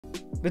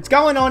What's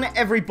going on,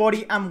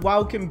 everybody, and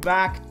welcome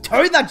back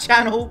to the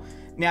channel.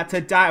 Now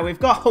today we've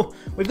got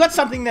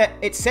something that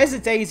it says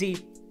it's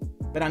easy,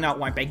 but I know it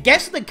won't be.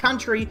 Guess the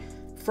country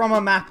from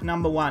a map,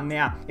 number 1.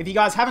 Now, if you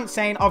guys haven't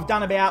seen, I've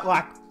done about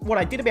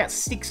I did about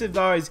 6 of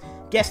those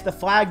guess the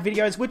flag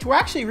videos, which were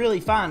actually really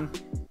fun,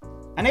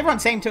 and everyone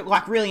seemed to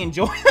really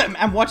enjoy them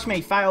and watch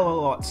me fail a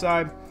lot.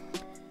 So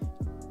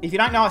if you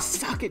don't know, I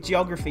suck at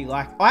geography.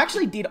 I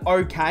actually did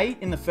okay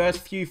in the first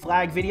few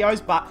flag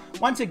videos, but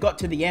once it got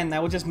to the end, they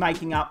were just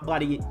making up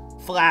bloody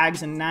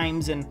flags and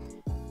names, and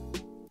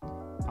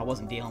I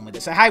wasn't dealing with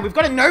it. So hey, we've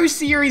got a new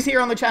series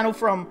here on the channel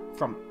from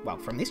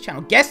this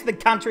channel. Guess the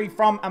country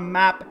from a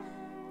map.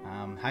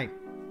 Hey,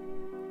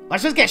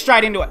 let's just get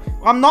straight into it.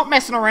 I'm not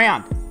messing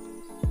around.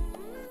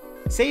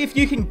 See if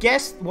you can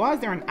guess. Why is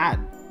there an ad?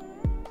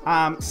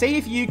 See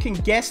if you can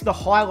guess the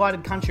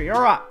highlighted country.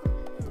 All right.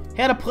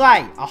 How to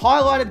play. A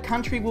highlighted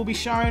country will be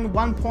shown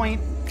 1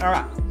 point.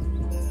 Alright.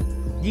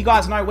 You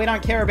guys know we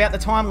don't care about the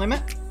time limit,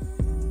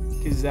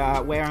 because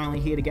we're only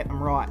here to get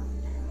them right.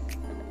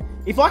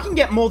 If I can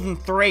get more than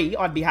 3,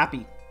 I'd be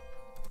happy.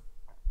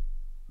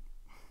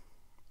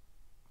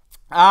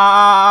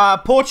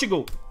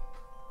 Portugal.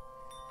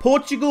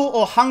 Portugal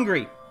or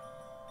Hungary?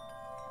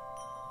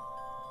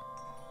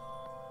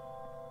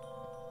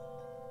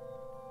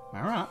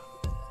 Alright.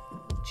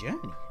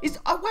 Germany.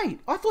 Oh wait,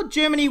 I thought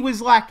Germany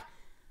was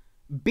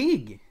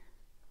big.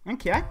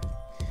 Okay.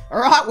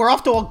 Alright, we're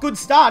off to a good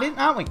start,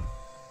 aren't we?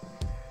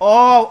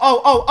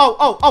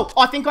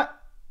 I think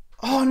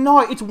oh no,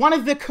 it's one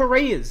of the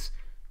Koreas.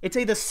 It's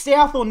either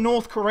South or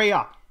North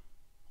Korea.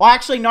 I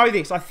actually know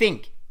this, I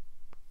think.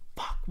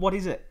 Fuck, what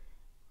is it?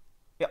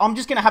 I'm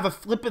just going to have a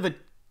flip of the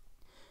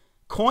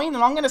coin,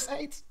 and I'm going to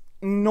say it's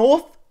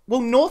North.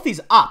 Well, North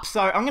is up,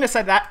 so I'm going to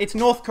say that it's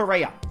North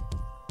Korea.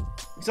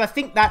 So I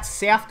think that's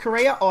South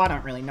Korea. Oh, I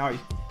don't really know.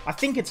 I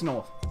think it's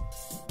North.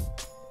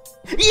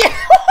 Yeah!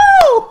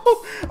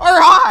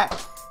 Alright!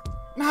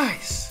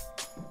 Nice.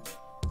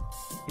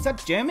 Is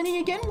that Germany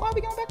again? Why are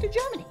we going back to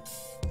Germany?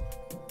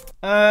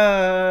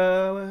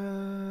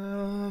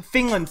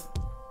 Finland.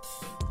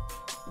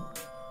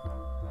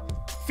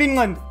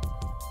 Finland.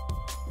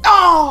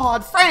 Oh,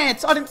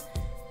 France! I didn't...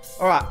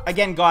 Alright,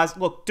 again, guys,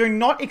 look, do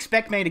not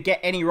expect me to get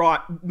any right.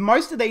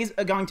 Most of these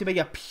are going to be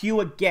a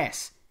pure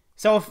guess.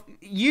 So if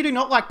you do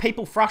not like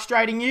people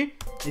frustrating you,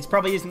 this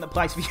probably isn't the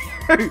place for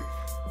you.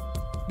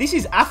 This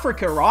is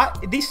Africa, right?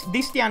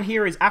 This down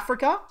here is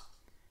Africa?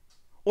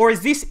 Or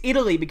is this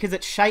Italy because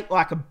it's shaped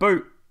like a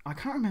boot? I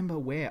can't remember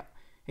where.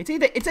 It's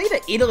either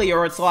Italy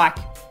or it's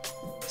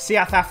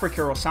South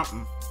Africa or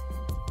something.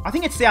 I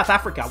think it's South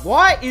Africa.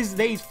 Why is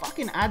these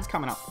fucking ads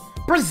coming up?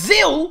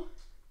 Brazil?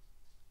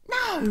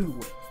 No.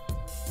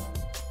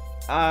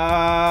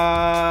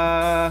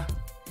 I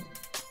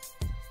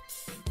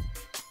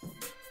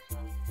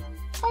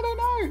don't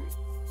know.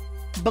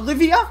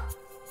 Bolivia?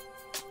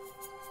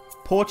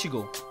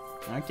 Portugal.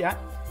 Okay.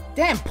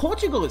 Damn,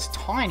 Portugal is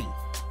tiny.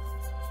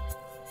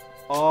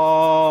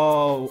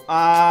 Oh,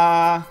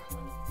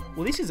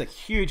 well, this is a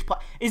huge place.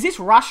 Is this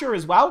Russia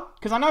as well?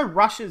 Because I know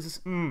Russia's,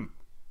 I'm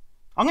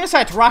going to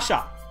say it's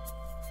Russia.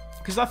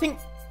 Because I think,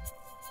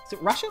 is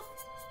it Russia?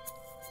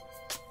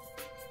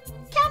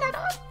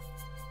 Canada.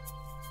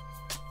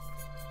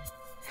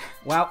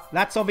 Well,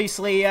 that's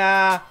obviously,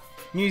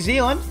 New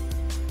Zealand.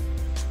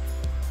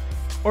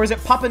 Or is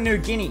it Papua New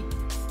Guinea?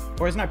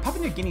 Or is, no,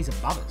 Papua New Guinea's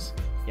above us.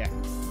 Yeah.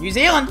 New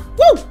Zealand!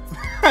 Woo!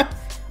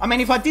 I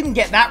mean, if I didn't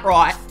get that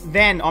right,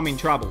 then I'm in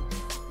trouble.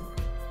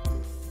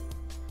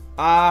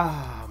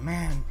 Ah,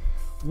 man.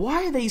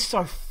 Why are these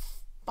so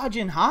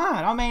fudging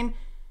hard? I mean,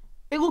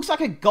 it looks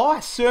like a guy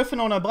surfing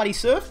on a bloody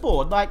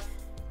surfboard. I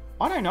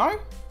don't know.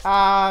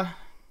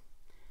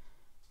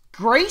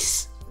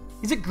 Greece?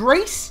 Is it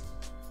Greece?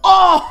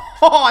 Oh!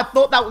 I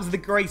thought that was the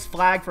Greece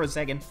flag for a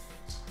second.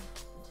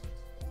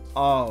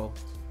 Oh.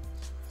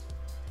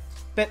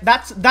 But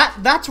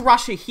that's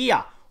Russia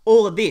here.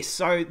 All of this.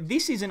 So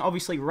this isn't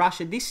obviously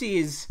Russia. This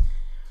is...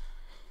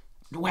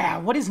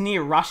 Wow, what is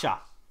near Russia?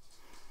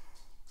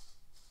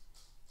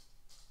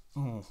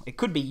 Oh, it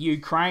could be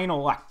Ukraine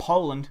or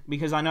Poland,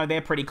 because I know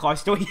they're pretty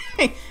close to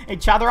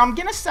each other. I'm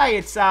going to say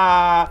it's...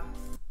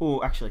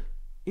 Oh, actually.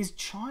 Is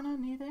China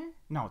near there?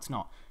 No, it's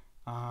not.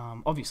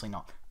 Obviously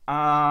not.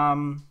 I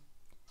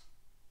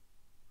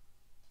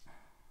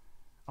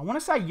want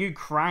to say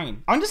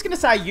Ukraine. I'm just going to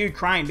say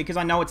Ukraine because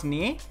I know it's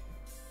near.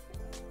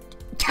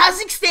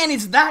 Kazakhstan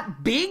is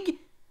that big?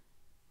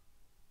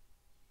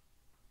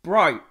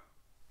 Bro.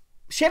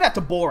 Shout out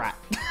to Borat.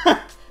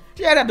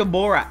 Shout out to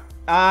Borat.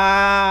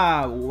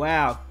 Ah,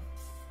 wow.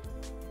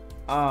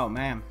 Oh,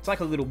 man. It's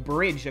like a little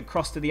bridge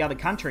across to the other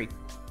country.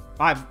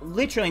 I have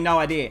literally no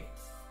idea.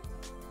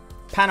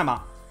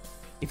 Panama.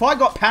 If I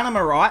got Panama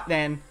right,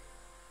 then...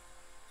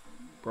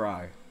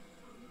 Bro.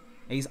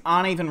 These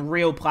aren't even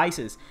real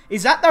places.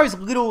 Is that those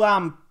little,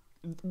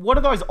 what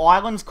are those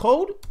islands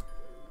called?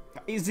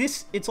 Is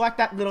this, it's like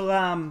that little,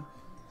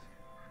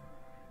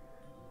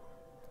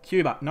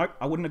 Cuba. Nope,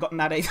 I wouldn't have gotten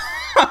that either.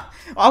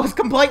 I was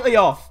completely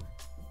off.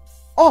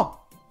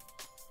 Oh!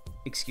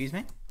 Excuse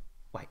me?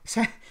 Wait,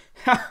 so...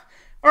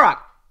 Alright,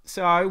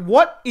 so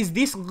what is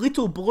this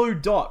little blue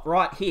dot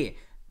right here?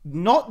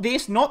 Not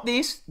this, not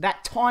this.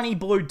 That tiny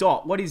blue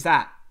dot. What is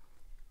that?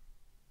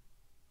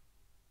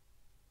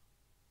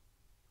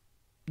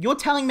 You're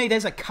telling me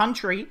there's a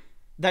country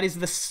that is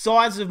the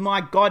size of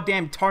my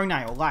goddamn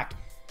toenail. Like...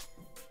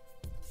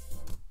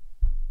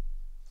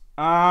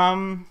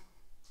 Now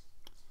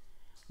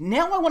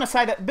I want to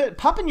say that... But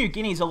Papua New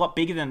Guinea is a lot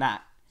bigger than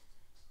that.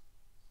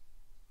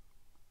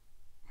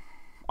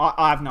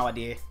 I have no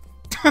idea.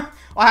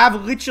 I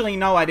have literally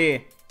no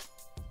idea.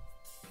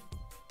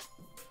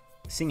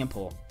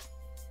 Singapore.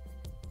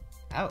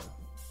 Oh.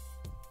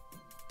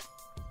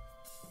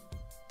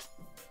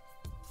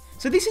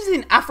 So this is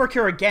in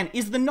Africa again.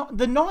 Is the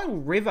Nile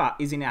River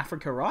is in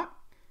Africa, right?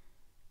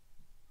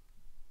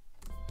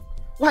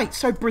 Wait,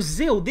 so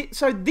Brazil.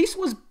 So this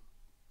was...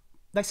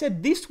 They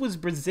said this was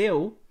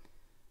Brazil.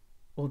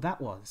 Or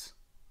that was.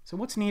 So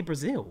what's near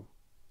Brazil?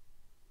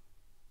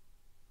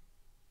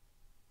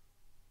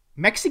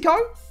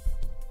 Mexico?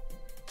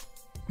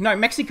 No,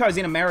 Mexico's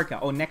in America,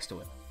 or next to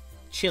it.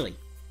 Chile.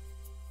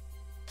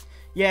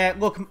 Yeah,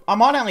 look, I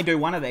might only do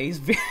one of these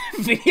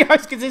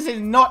videos, because this is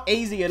not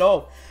easy at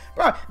all.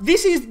 Bro,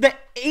 this is the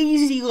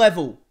easy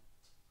level.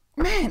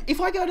 Man,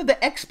 if I go to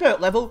the expert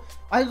level,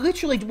 I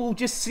literally will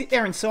just sit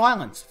there in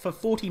silence for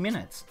 40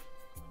 minutes.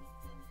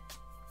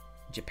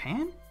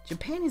 Japan?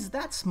 Japan is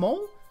that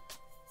small?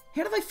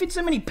 How do they fit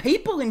so many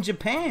people in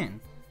Japan?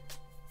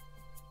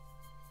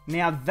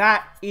 Now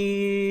that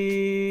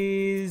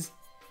is...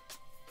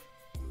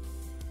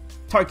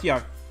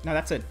 Tokyo. No,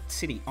 that's a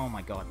city. Oh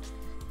my god.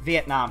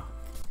 Vietnam.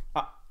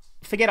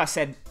 Forget I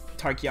said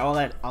Tokyo.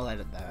 I'll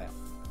edit that out.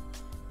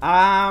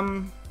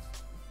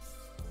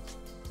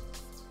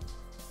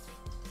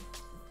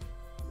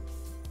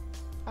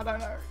 I don't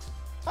know.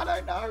 I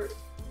don't know.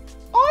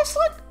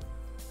 Iceland?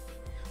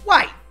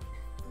 Wait.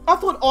 I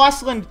thought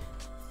Iceland...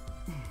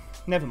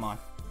 Never mind.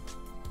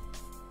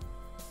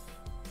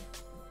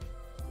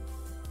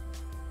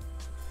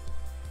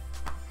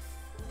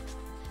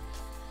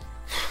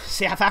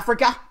 South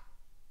Africa?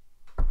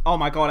 Oh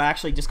my god, I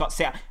actually just got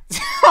South...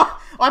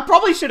 I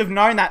probably should have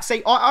known that.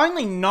 See, I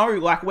only know,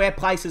 like, where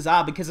places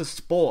are because of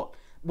sport.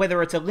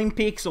 Whether it's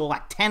Olympics or,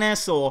 like,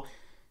 tennis or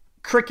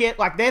cricket.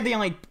 Like, they're the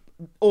only...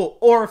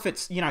 Or if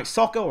it's, you know,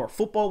 soccer or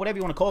football, whatever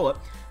you want to call it.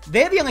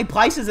 They're the only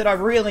places that I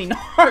really know.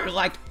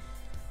 Like...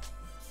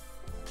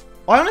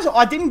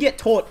 I didn't get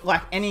taught,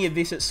 like, any of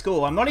this at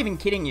school. I'm not even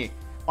kidding you.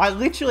 I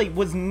literally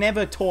was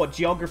never taught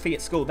geography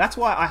at school. That's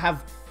why I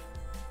have...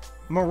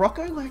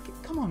 Morocco? Like,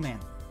 come on, man.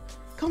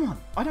 Come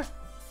on. I don't...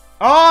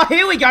 Oh,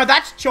 here we go.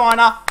 That's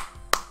China.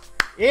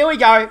 Here we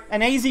go.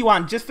 An easy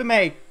one, just for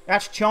me.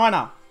 That's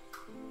China.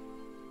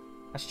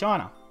 That's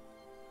China.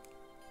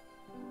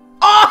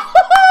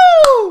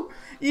 Oh!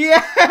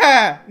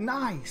 Yeah!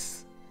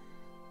 Nice.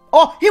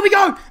 Oh, here we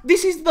go.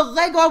 This is the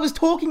leg I was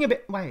talking about.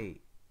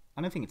 Wait.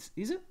 I don't think it's...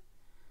 Is it?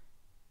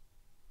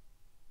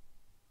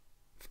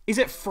 Is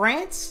it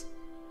France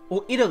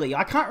or Italy?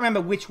 I can't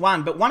remember which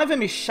one, but one of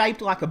them is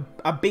shaped like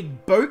a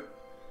big boot.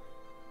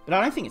 But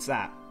I don't think it's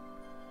that.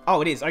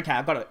 Oh, it is. Okay,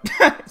 I've got it.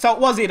 So it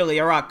was Italy.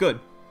 All right, good.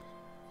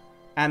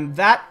 And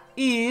that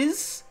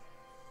is...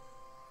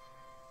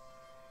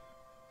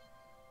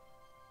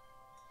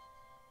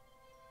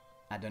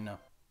 I don't know.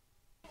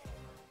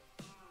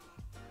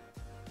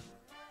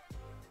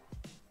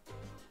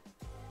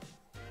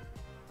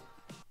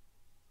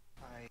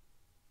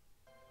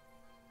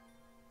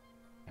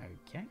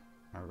 Okay.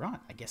 All right.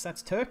 I guess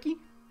that's Turkey.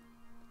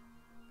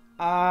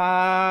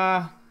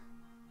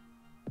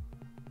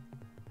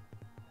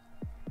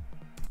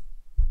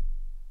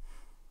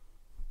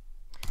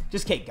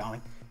 Just keep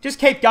going. Just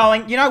keep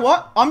going. You know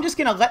what? I'm just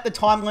going to let the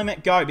time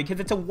limit go because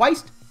it's a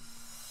waste.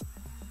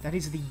 That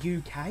is the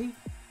UK.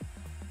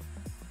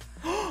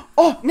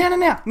 Oh,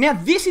 no. Now,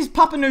 this is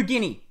Papua New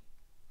Guinea.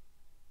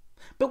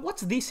 But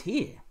what's this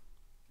here?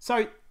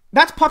 So,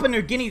 that's Papua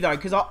New Guinea, though,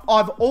 because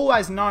I've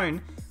always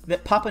known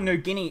that Papua New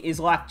Guinea is,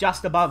 like,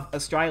 just above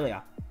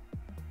Australia.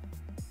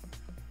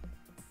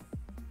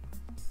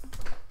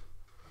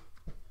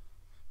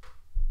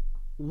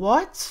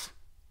 What?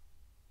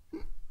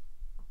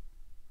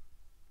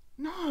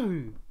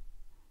 No.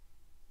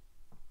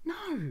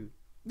 No.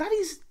 That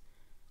is...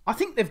 I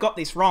think they've got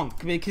this wrong,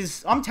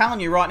 because I'm telling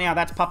you right now,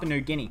 that's Papua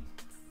New Guinea.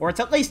 Or it's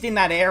at least in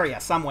that area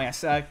somewhere,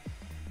 so...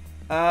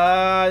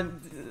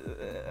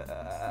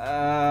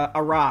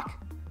 Iraq.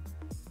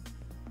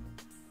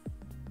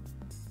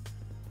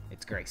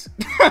 It's Greece.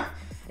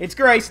 It's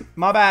Greece.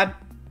 My bad.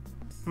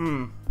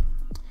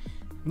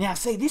 Now,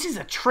 see, this is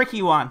a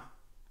tricky one.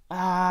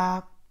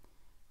 I'm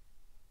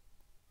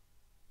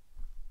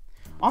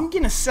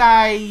gonna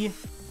say...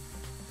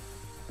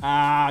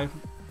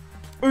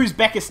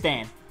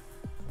 Uzbekistan.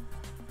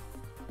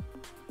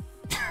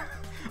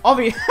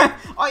 Obviously,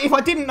 if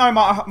I didn't know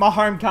my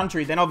home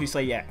country, then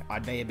obviously, yeah,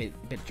 I'd be a bit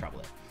of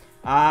trouble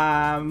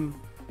there.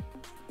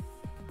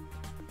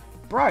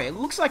 Bro, it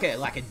looks like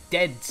a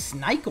dead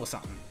snake or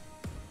something.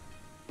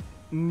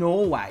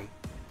 Norway.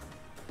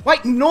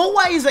 Wait,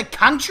 Norway is a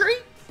country?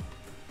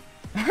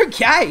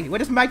 Okay, we're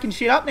just making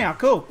shit up now.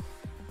 Cool.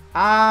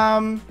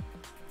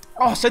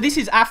 Oh, so this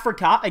is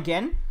Africa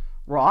again,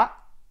 right?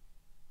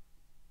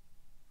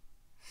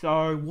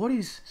 So what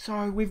is...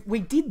 So we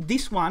did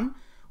this one.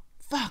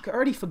 Fuck, I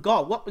already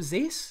forgot. What was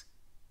this?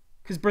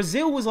 Because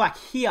Brazil was like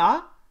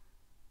here.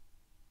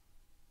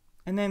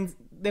 And then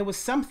there was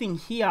something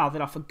here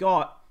that I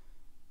forgot.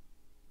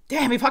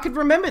 Damn, if I could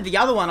remember the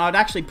other one, I'd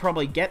actually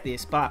probably get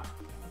this, but...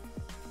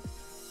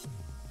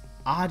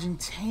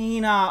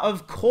 Argentina,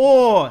 of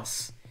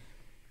course.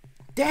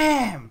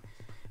 Damn.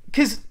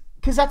 Because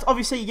that's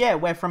obviously, yeah,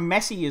 where from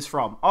Messi is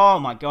from. Oh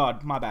my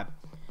god, my bad.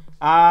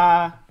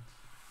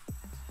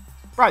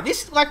 Bro,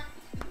 this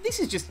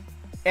is just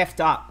effed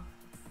up.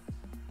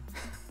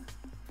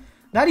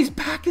 That is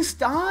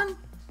Pakistan?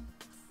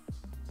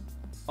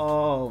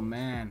 Oh,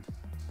 man.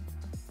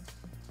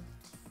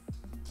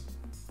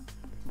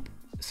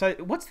 So,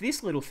 what's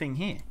this little thing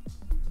here?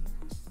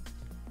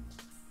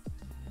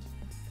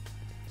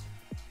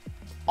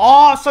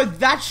 Oh, so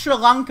that's Sri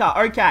Lanka.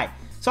 Okay.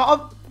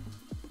 So,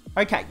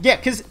 okay, yeah,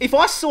 because if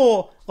I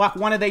saw, like,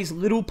 one of these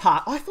little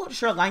parts, I thought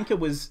Sri Lanka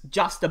was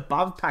just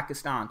above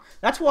Pakistan.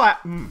 That's why...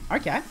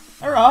 okay.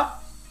 All right.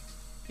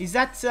 Is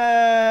that...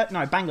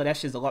 no,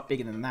 Bangladesh is a lot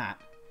bigger than that.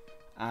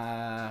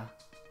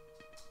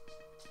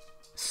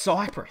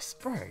 Cyprus.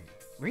 Bro,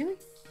 really?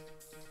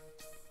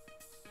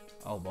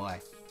 Oh,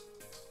 boy.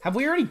 Have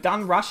we already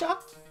done Russia?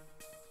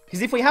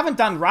 Because if we haven't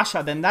done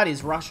Russia, then that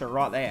is Russia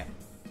right there.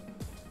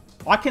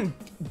 I can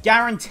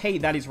guarantee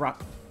that is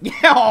Russia.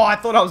 Yeah, oh, I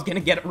thought I was going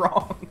to get it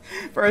wrong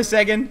for a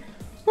second.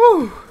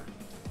 Whew.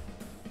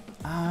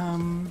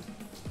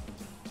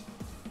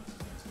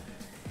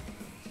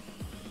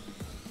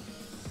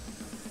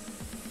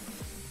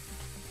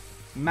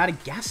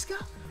 Madagascar?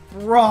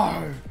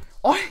 Bro.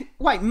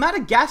 Wait,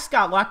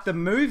 Madagascar, like the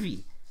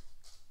movie.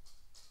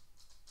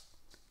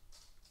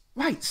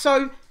 Wait,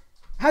 so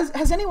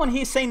has anyone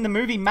here seen the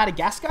movie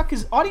Madagascar?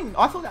 Because I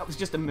thought that was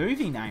just a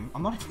movie name.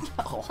 I'm not even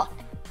gonna lie.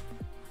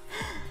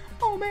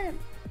 Oh, man.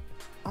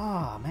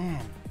 Oh,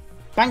 man.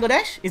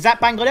 Bangladesh? Is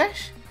that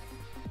Bangladesh?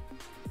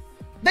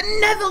 The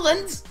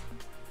Netherlands?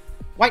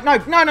 Wait, no.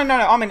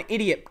 I'm an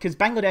idiot because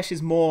Bangladesh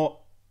is more...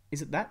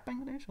 Is it that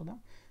Bangladesh or that?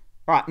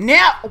 Alright,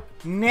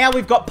 now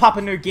we've got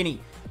Papua New Guinea.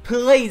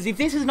 Please, if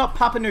this is not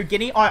Papua New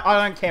Guinea,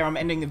 I don't care. I'm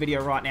ending the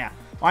video right now.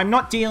 I'm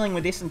not dealing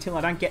with this until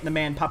I don't get the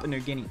man Papua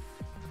New Guinea.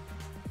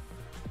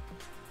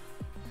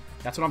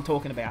 That's what I'm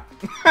talking about.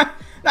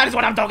 That is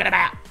what I'm talking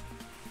about.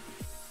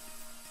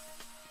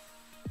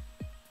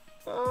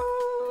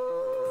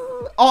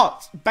 Oh,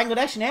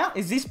 Bangladesh now?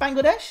 Is this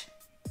Bangladesh?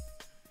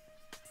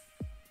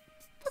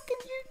 Fucking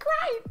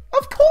Ukraine.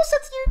 Of course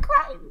it's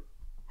Ukraine.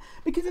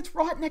 Because it's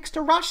right next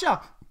to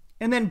Russia.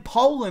 And then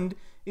Poland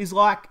is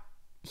like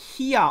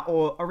here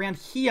or around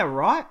here,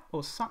 right?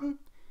 Or something.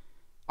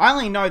 I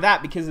only know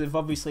that because of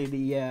obviously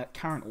the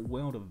current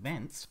world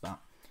events, but...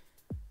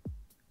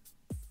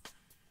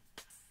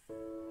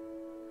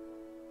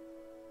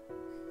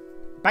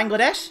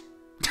 Bangladesh?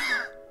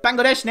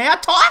 Bangladesh now?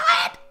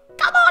 Thailand!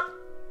 Come on!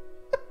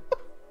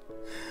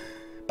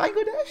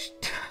 Bangladesh?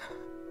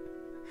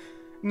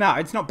 No,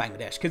 it's not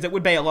Bangladesh, because it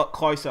would be a lot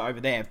closer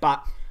over there,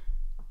 but...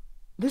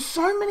 There's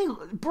so many...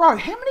 Bro,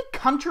 how many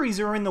countries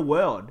are in the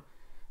world?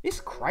 It's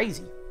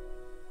crazy.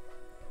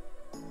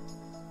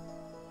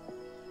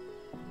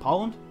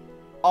 Poland?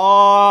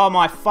 Oh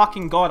my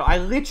fucking god. I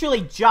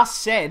literally just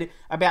said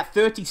about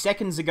 30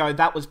 seconds ago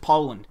that was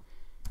Poland.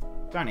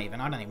 I don't even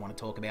want to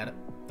talk about it.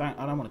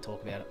 I don't want to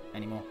talk about it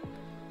anymore.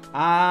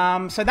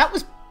 So that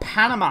was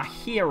Panama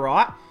here,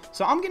 right?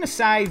 So I'm going to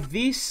say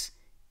this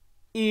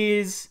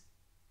is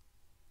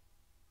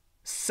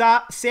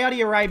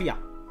Saudi Arabia.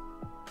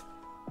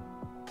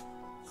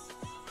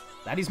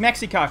 That is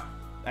Mexico.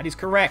 That is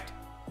correct.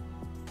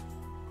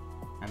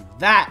 And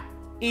that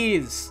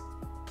is...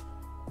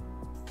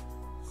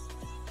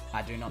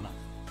 I do not know.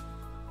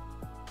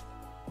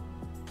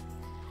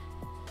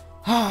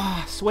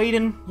 Ah,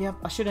 Sweden. Yep,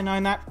 I should have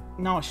known that.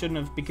 No, I shouldn't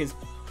have, because...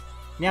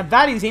 Now,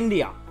 that is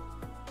India.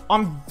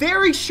 I'm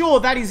very sure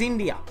that is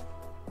India.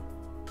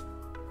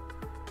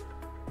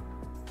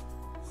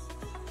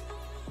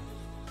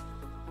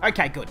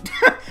 Okay, good.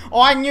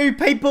 I knew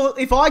people...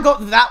 If I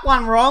got that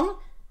one wrong,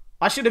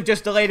 I should have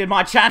just deleted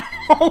my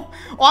channel.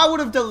 I would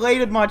have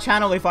deleted my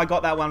channel if I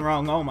got that one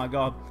wrong. Oh, my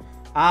God.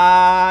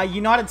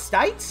 United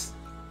States?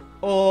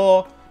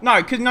 Or...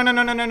 No, because...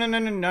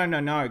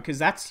 No. Because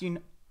that's...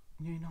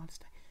 United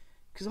States.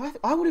 Because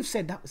I would have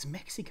said that was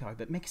Mexico,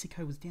 but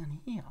Mexico was down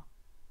here.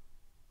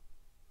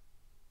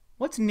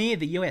 What's near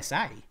the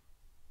USA?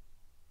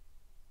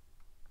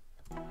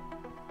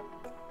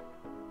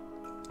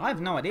 I have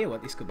no idea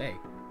what this could be.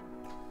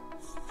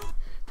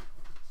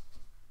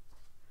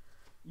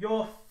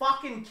 You're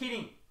fucking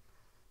kidding.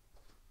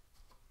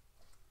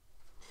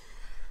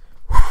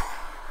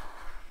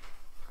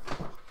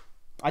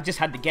 I just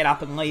had to get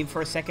up and leave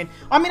for a second.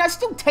 I mean, I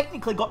still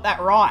technically got that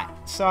right.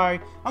 So,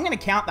 I'm going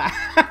to count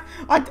that.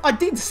 I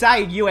did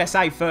say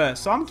USA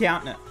first, so I'm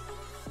counting it.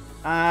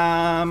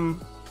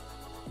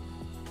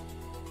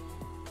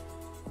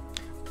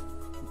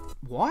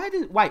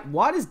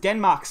 why does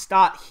Denmark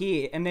start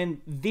here and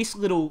then this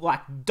little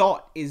like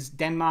dot is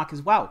Denmark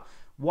as well?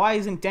 Why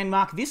isn't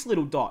Denmark this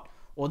little dot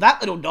or that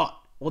little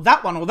dot or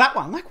that one or that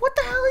one? Like, what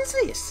the hell is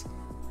this?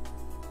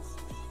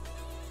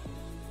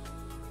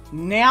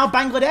 Now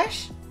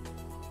Bangladesh?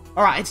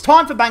 All right, it's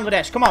time for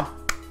Bangladesh. Come on.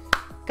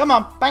 Come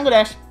on,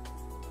 Bangladesh.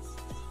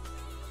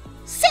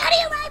 Saudi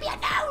Arabia,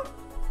 no!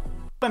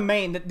 I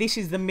mean that this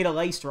is the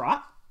Middle East,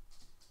 right?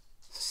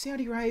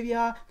 Saudi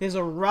Arabia, there's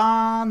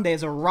Iran,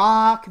 there's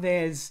Iraq,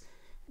 there's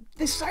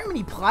so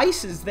many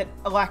places that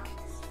like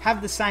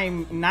have the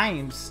same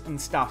names and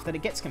stuff that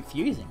it gets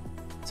confusing.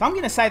 So I'm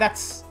gonna say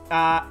that's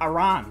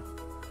Iran.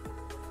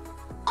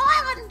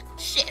 Ireland,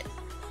 shit.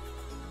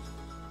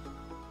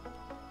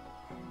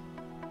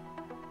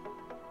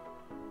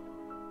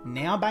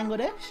 Now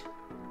Bangladesh?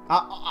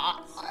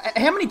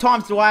 How many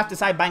times do I have to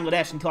say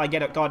Bangladesh until I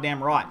get it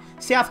goddamn right?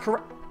 South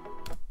Korea.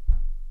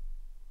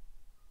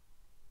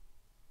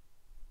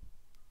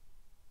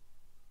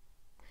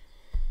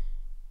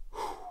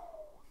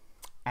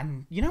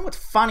 And you know what's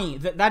funny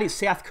that is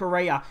South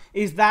Korea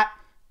is that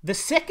the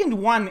second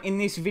one in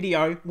this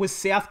video was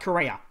South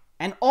Korea.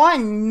 And I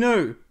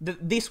knew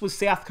that this was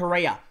South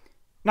Korea.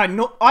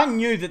 No, I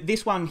knew that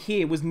this one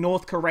here was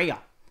North Korea.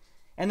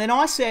 And then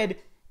I said,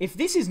 if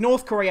this is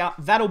North Korea,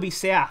 that'll be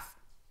South.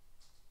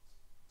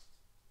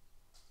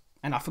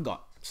 And I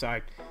forgot. So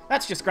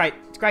that's just great.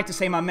 It's great to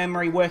see my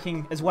memory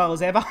working as well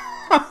as ever.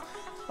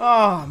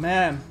 Oh,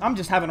 man. I'm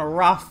just having a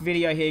rough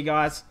video here,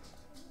 guys.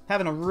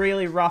 Having a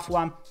really rough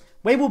one.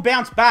 We will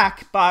bounce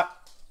back, but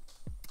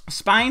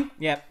Spain?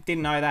 Yeah,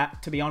 didn't know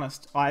that, to be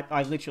honest.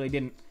 I literally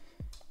didn't.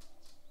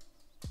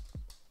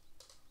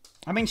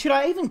 I mean, should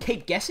I even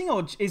keep guessing,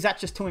 or is that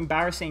just too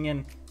embarrassing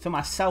and for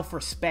my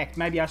self-respect?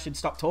 Maybe I should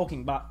stop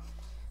talking, but...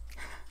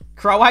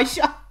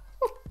 Croatia?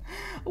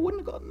 I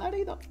wouldn't have gotten that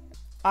either.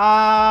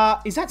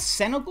 Is that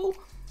Senegal?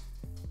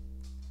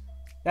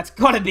 That's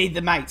got to be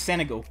the mate,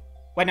 Senegal.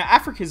 Wait, no,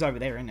 Africa's over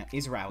there, isn't it?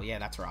 Israel, yeah,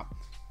 that's right.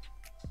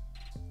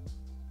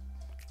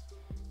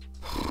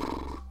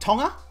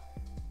 Tonga?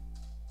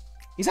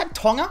 Is that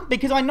Tonga?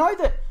 Because I know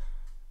that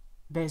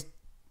there's...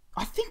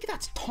 I think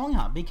that's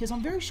Tonga, because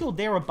I'm very sure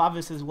they're above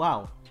us as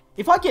well.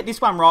 If I get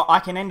this one right, I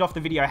can end off the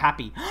video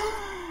happy.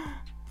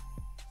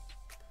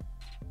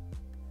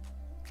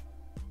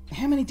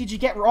 How many did you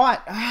get right?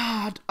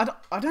 I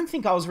don't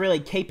think I was really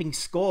keeping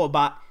score,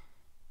 but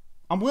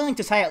I'm willing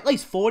to say at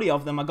least 40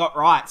 of them I got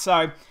right.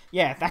 So,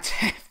 yeah, that's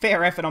a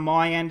fair effort on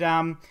my end.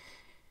 I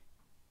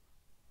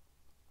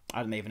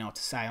don't even know what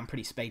to say. I'm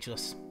pretty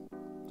speechless.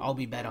 I'll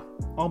be better.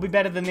 I'll be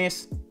better than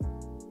this.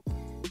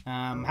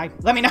 Hey,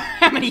 let me know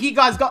how many you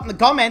guys got in the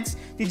comments.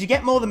 Did you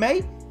get more than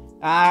me?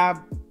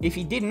 If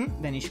you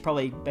didn't, then you should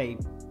probably be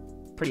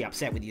pretty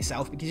upset with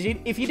yourself. Because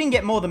if you didn't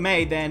get more than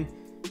me, then...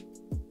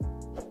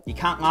 you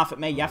can't laugh at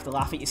me, you have to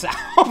laugh at yourself.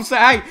 So,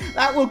 hey,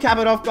 that will cap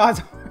it off, guys.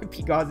 I hope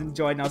you guys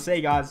enjoyed, and I'll see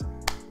you guys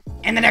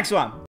in the next one.